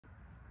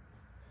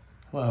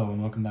Hello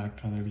and welcome back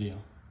to another video.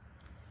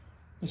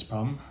 This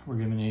problem, we're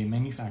given a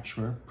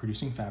manufacturer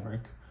producing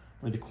fabric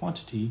where the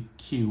quantity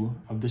Q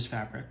of this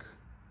fabric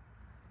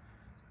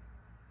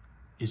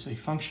is a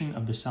function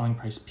of the selling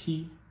price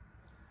P,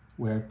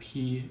 where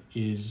P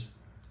is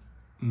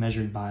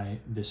measured by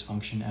this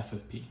function f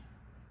of P.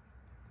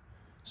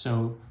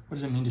 So what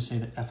does it mean to say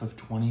that f of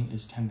 20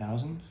 is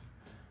 10,000?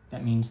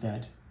 That means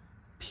that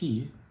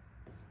P,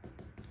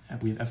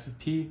 we have f of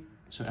P,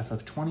 so f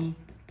of 20,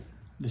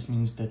 this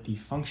means that the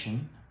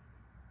function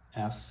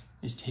f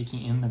is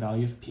taking in the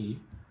value of P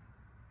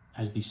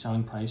as the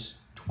selling price,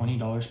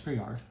 $20 per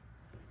yard.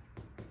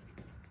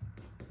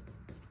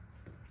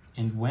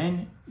 And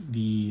when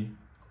the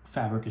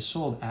fabric is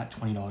sold at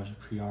 $20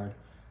 per yard,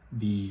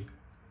 the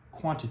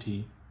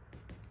quantity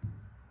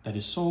that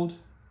is sold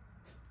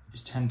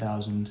is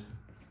 10,000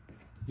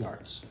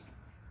 yards.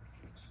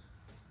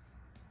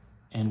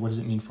 And what does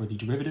it mean for the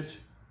derivative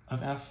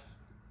of f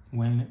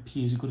when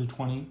P is equal to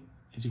 20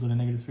 is equal to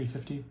negative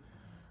 350?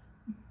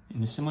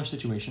 In a similar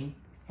situation,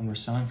 when we're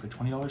selling for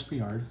 $20 per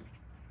yard,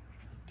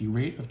 the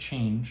rate of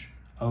change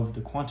of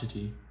the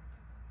quantity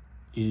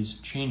is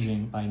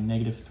changing by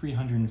negative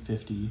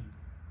 350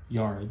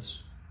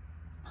 yards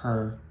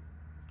per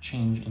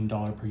change in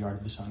dollar per yard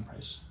of the selling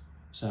price.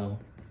 So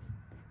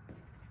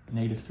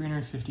negative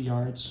 350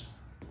 yards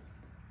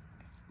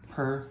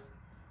per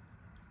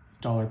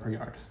dollar per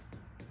yard.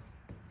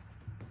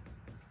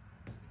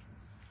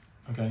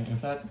 Okay, and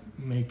if that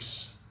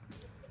makes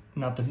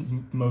not the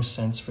most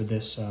sense for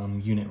this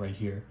unit right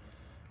here,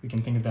 we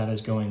can think of that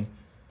as going,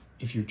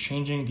 if you're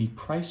changing the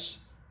price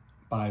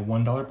by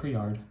 $1 per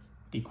yard,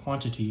 the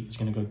quantity is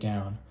going to go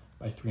down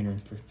by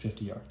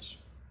 350 yards.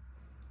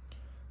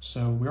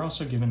 So we're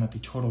also given that the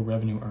total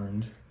revenue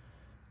earned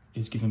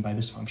is given by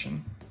this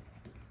function.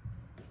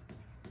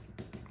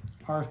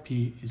 R of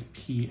P is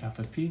P f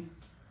of P,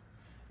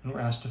 and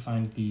we're asked to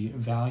find the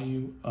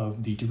value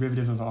of the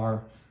derivative of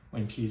R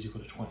when P is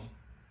equal to 20.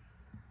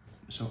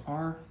 So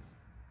R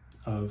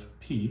of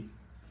P,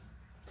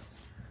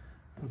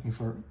 looking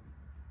for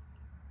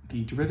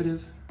the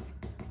derivative,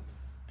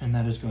 and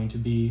that is going to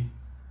be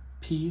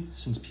P,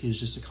 since P is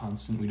just a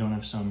constant, we don't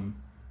have some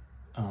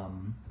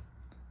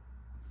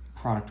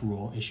product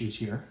rule issues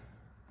here.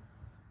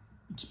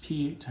 It's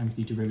P times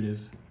the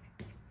derivative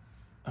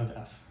of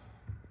F.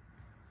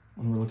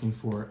 When we're looking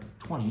for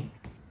 20,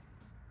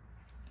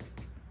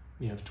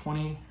 we have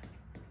 20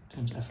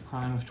 times F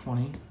prime of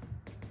 20,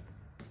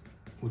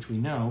 which we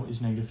know is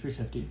negative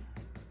 350.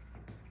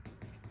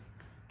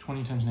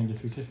 20 times negative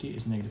 350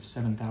 is negative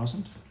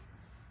 7,000.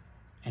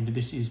 And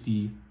this is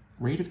the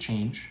rate of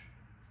change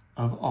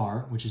of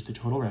R, which is the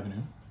total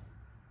revenue,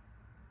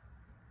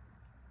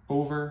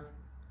 over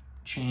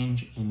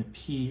change in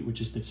P,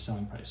 which is the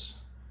selling price.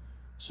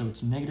 So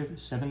it's negative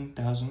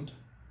 $7,000.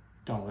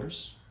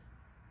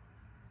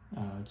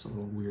 It's a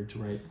little weird to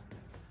write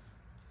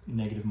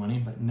negative money,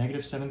 but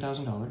negative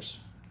 $7,000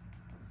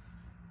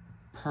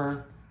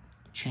 per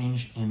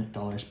change in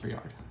dollars per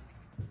yard.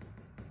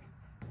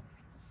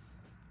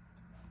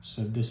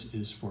 So this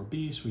is for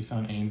B, so we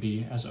found A and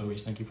B. As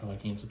always, thank you for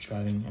liking and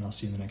subscribing, and I'll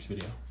see you in the next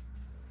video.